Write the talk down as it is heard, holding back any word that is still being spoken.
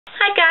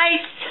Hi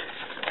guys.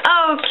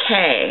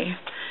 Okay.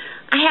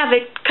 I have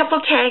a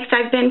couple tags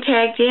I've been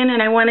tagged in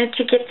and I wanted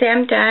to get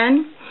them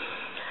done.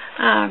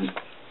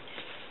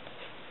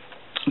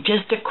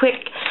 Just a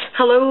quick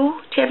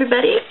hello to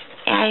everybody.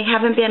 I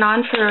haven't been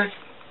on for a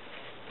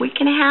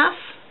week and a half.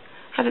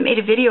 Haven't made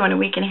a video in a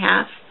week and a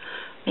half.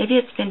 Maybe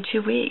it's been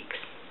 2 weeks.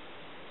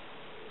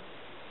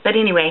 But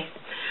anyway,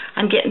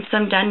 I'm getting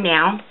some done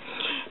now.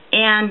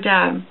 And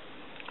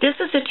this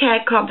is a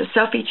tag called the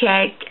Selfie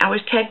Tag. I was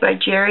tagged by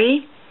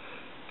Jerree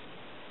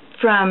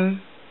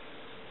from...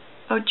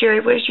 Oh,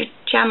 Jerree, what is your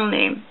channel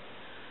name?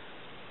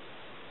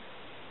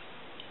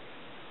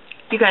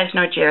 You guys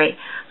know Jerree.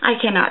 I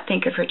cannot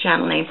think of her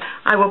channel name.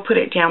 I will put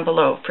it down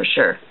below for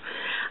sure.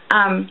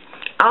 I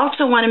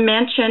also want to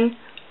mention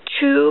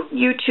 2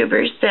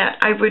 YouTubers that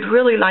I would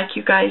really like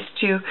you guys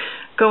to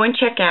go and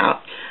check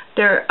out.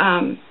 They're,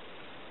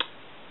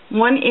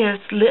 one is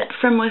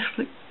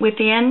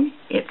LitfromWithin.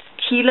 It's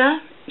Tila.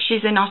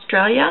 She's in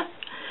Australia.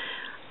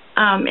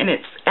 And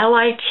it's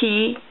Lit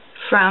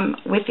from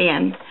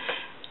within.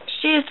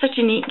 She is such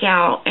a neat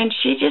gal, and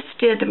she just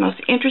did the most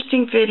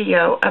interesting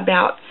video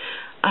about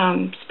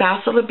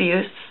spousal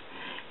abuse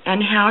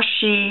and how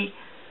she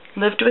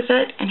lived with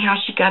it and how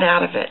she got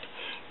out of it.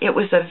 It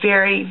was a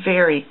very,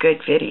 very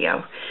good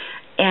video,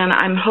 and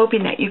I'm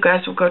hoping that you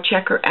guys will go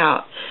check her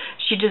out.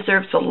 She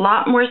deserves a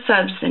lot more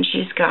subs than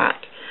she's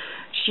got.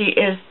 She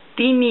is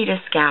the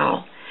neatest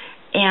gal,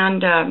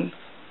 and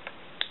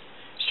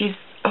she's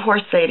a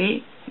horse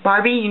lady.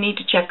 Barbie, you need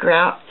to check her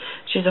out.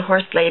 She's a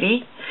horse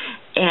lady,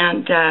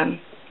 and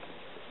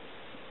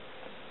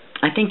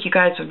I think you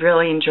guys would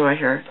really enjoy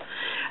her.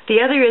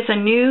 The other is a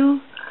new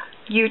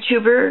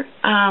YouTuber.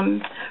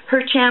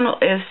 Her channel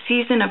is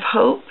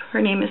SeasonofHope.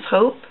 Her name is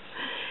Hope,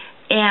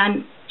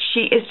 and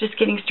she is just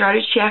getting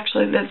started. She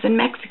actually lives in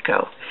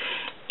Mexico,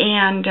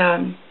 and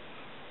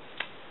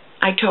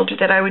I told her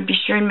that I would be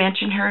sure and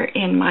mention her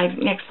in my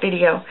next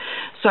video,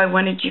 so I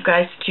wanted you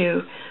guys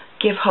to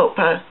give Hope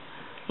a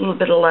little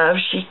bit of love.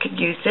 She could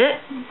use it.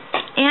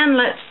 And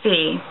let's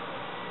see.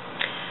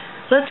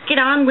 Let's get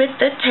on with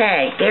the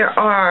tag. There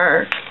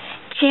are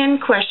 10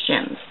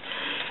 questions.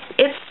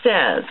 It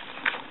says,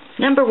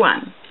 number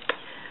 1,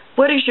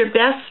 what is your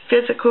best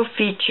physical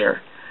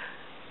feature?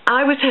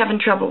 I was having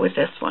trouble with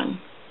this one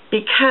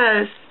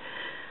because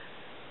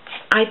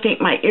I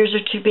think my ears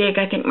are too big.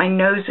 I think my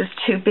nose is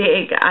too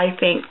big. I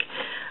think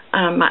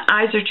my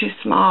eyes are too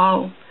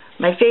small.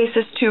 My face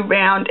is too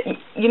round.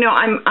 You know,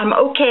 I'm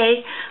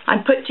okay.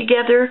 I'm put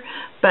together,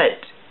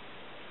 but,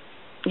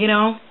 you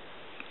know,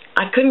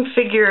 I couldn't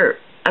figure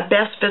a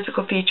best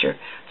physical feature.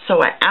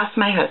 So I asked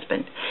my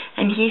husband,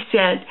 and he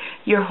said,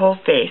 your whole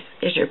face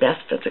is your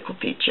best physical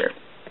feature.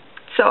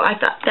 So I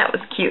thought that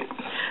was cute.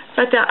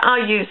 So I thought,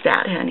 I'll use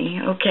that,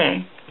 honey.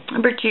 Okay.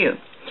 Number 2,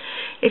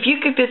 if you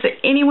could visit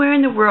anywhere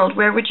in the world,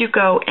 where would you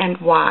go and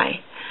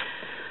why?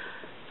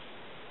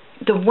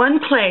 The one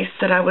place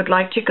that I would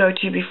like to go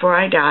to before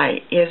I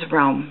die is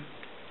Rome.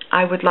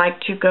 I would like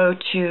to go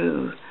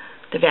to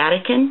the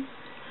Vatican.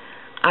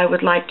 I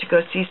would like to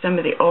go see some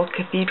of the old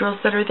cathedrals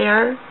that are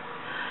there.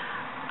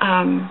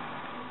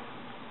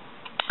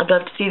 I'd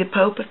love to see the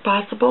Pope if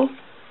possible.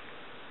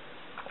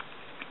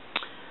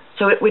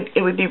 So it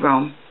would be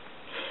Rome.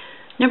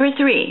 Number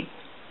 3,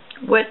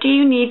 what do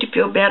you need to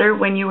feel better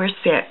when you are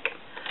sick?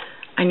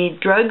 I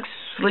need drugs,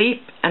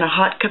 sleep, and a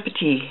hot cup of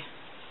tea.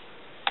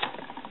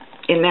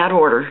 In that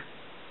order.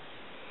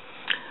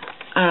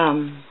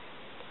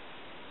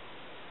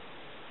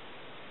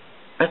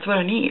 That's what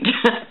I need.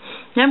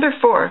 Number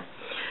 4,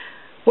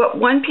 what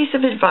one piece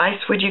of advice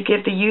would you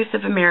give the youth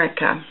of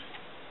America?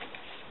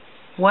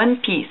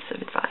 One piece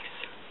of advice.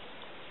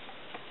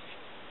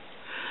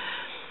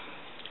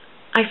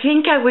 I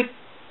think I would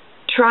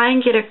try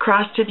and get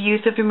across to the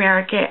youth of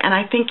America, and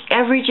I think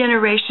every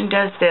generation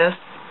does this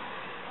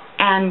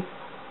and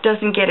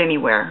doesn't get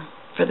anywhere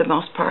for the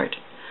most part.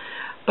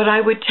 But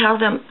I would tell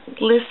them,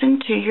 listen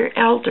to your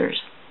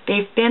elders.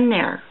 They've been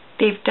there.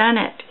 They've done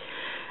it.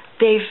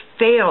 They've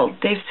failed.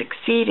 They've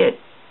succeeded.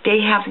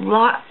 They have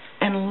lots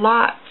and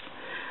lots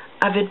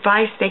of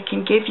advice they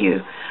can give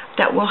you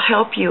that will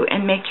help you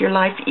and make your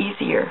life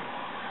easier.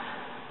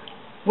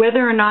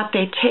 Whether or not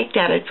they take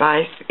that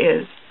advice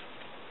is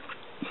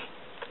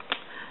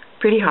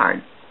pretty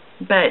hard.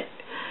 But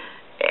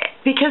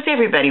because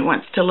everybody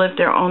wants to live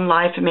their own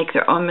life and make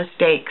their own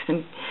mistakes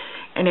and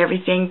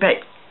everything,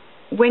 but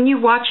when you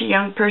watch a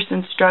young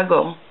person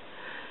struggle,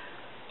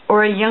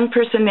 or a young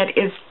person that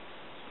is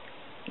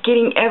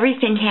getting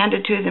everything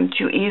handed to them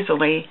too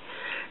easily,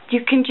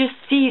 you can just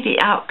see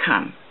the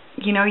outcome.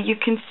 You know, you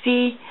can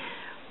see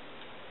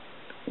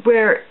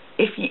where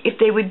if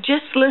they would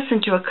just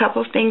listen to a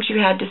couple things you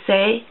had to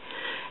say,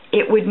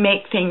 it would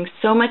make things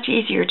so much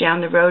easier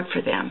down the road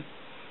for them,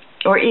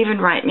 or even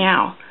right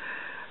now.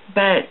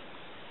 But,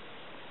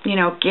 you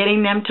know,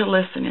 getting them to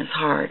listen is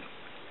hard.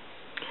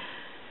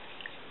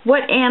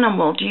 What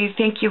animal do you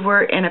think you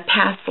were in a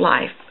past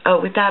life? Oh,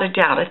 without a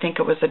doubt, I think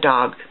it was a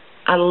dog.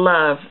 I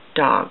love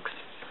dogs.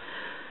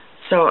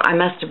 So I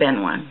must have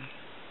been one.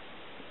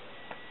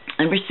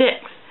 Number 6.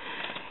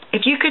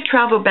 If you could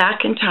travel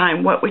back in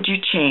time, what would you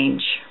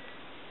change?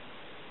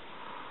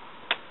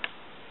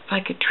 If I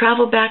could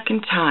travel back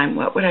in time,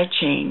 what would I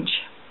change?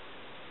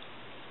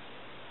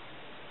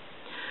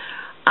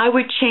 I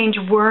would change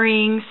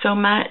worrying so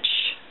much,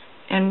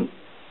 and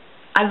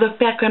I look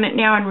back on it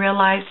now and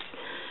realize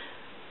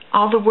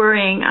all the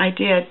worrying I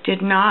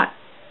did not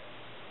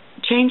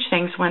change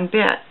things one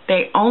bit.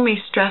 They only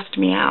stressed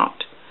me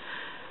out,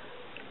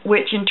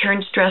 which in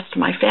turn stressed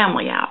my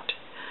family out.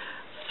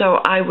 So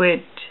I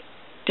would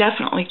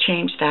definitely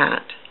change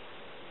that.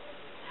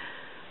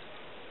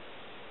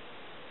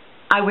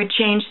 I would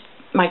change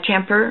my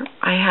temper.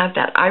 I have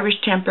that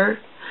Irish temper.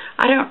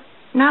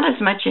 Not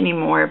as much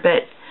anymore,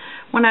 but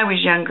when I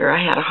was younger,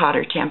 I had a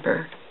hotter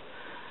temper.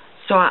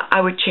 So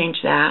I would change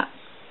that.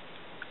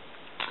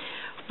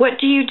 What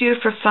do you do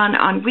for fun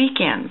on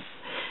weekends?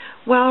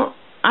 Well,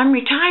 I'm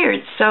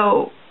retired,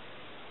 so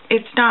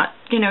it's not,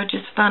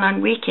 just fun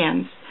on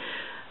weekends.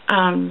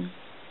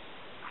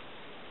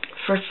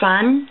 For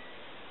fun,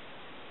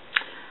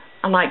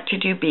 I like to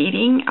do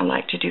beading. I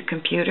like to do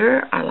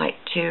computer. I like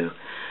to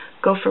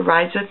go for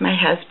rides with my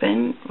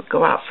husband,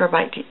 go out for a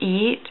bite to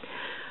eat,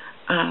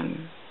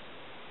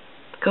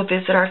 go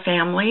visit our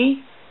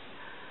family.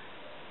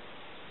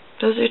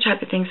 Those are the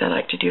type of things I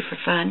like to do for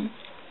fun.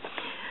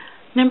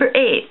 Number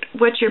 8,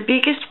 what's your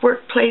biggest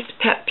workplace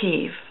pet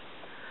peeve?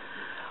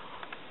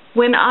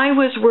 When I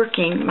was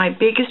working, my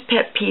biggest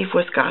pet peeve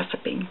was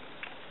gossiping.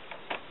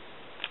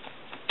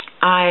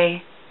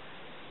 I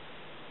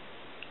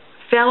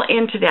fell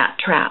into that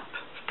trap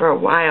for a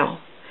while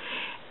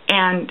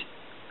and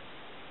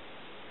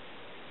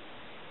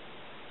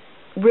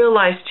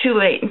realized too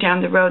late and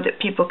down the road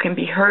that people can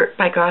be hurt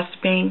by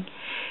gossiping,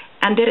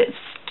 and that it's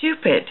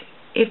stupid.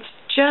 It's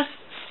just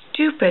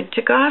stupid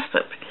to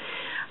gossip.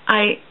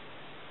 I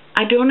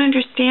don't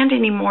understand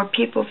anymore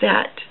people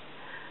that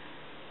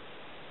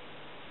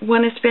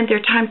want to spend their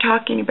time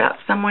talking about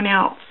someone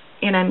else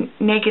in a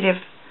negative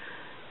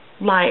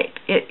light.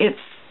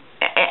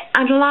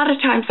 And a lot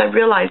of times I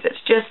realize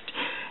it's just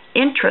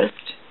interest.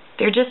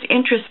 They're just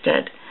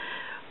interested,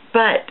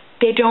 but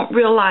they don't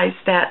realize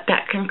that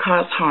that can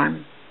cause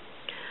harm.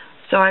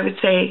 So I would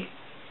say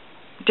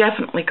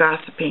definitely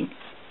gossiping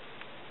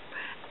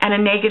and a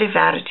negative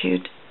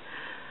attitude.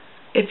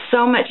 It's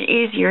so much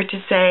easier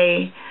to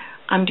say,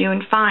 I'm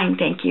doing fine,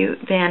 thank you,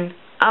 than,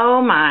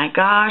 oh my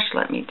gosh,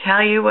 let me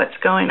tell you what's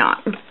going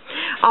on.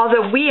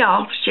 Although we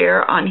all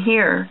share on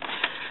here,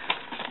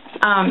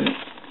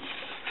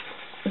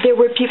 there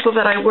were people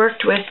that I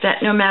worked with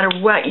that no matter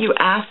what you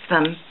asked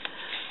them,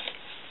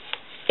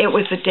 it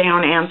was a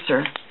down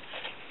answer.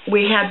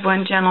 We had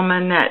one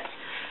gentleman that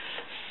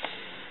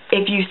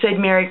if you said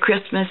Merry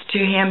Christmas to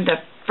him, the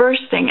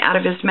first thing out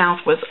of his mouth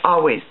was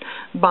always,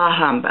 bah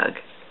humbug.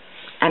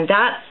 And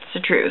that's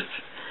the truth.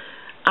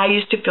 I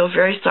used to feel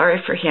very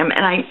sorry for him,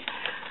 and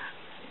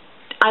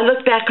I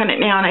look back on it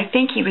now and I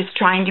think he was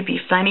trying to be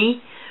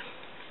funny,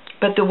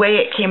 but the way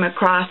it came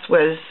across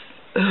was,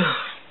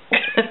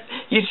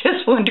 you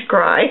just wanted to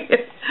cry.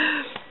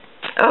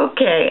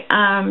 Okay,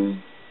 I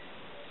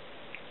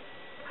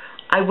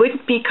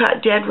wouldn't be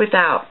caught dead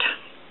without.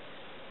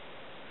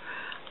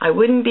 I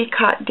wouldn't be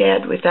caught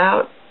dead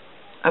without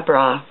a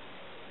bra.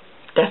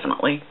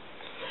 Definitely.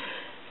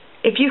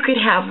 If you could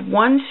have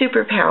one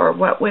superpower,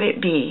 what would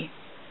it be?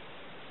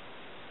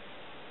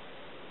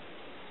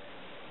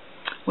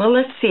 Well,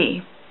 let's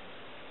see.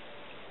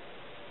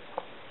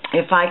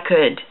 If I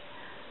could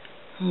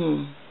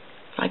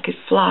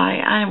fly,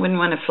 I wouldn't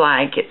want to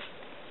fly. I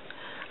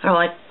don't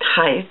like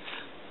heights.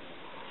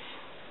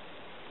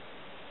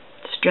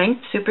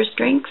 Strength, super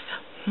strength?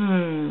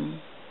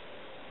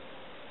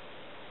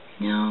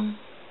 No.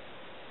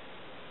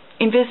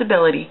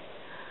 Invisibility.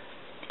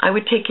 I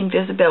would take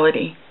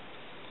invisibility.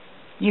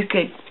 You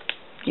could,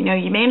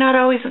 you may not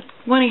always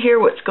want to hear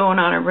what's going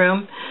on in a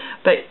room,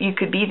 but you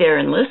could be there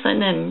and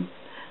listen, and,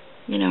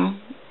 you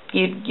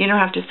don't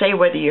have to say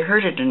whether you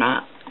heard it or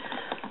not.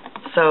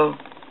 So,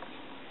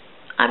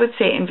 I would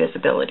say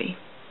invisibility.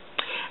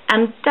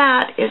 And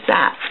that is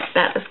that.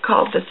 That is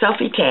called the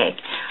Selfie Tag.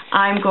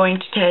 I'm going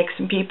to tag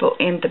some people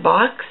in the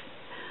box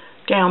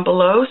down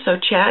below, so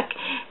check.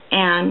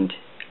 And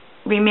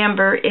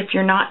remember, if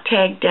you're not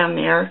tagged down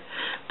there,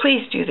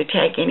 please do the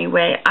tag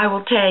anyway.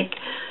 I'm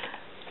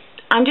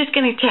just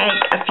going to tag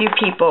a few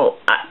people.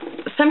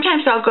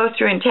 Sometimes I'll go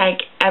through and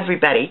tag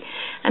everybody,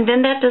 and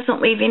then that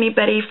doesn't leave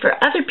anybody for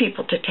other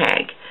people to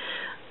tag.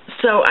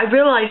 So I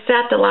realized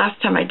that the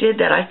last time I did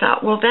that, I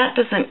thought, well, that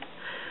doesn't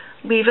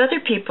leave other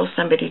people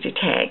somebody to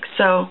tag.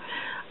 So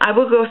I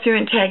will go through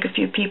and tag a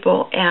few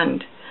people,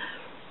 and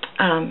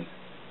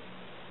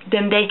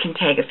then they can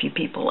tag a few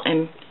people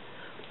and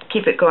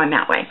keep it going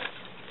that way.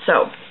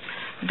 So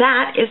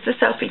that is the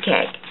Selfie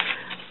Tag.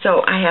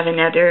 So I have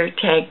another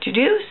tag to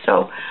do,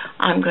 so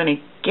I'm going to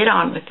get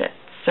on with it.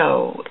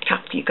 So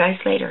talk to you guys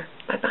later.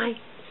 Bye-bye.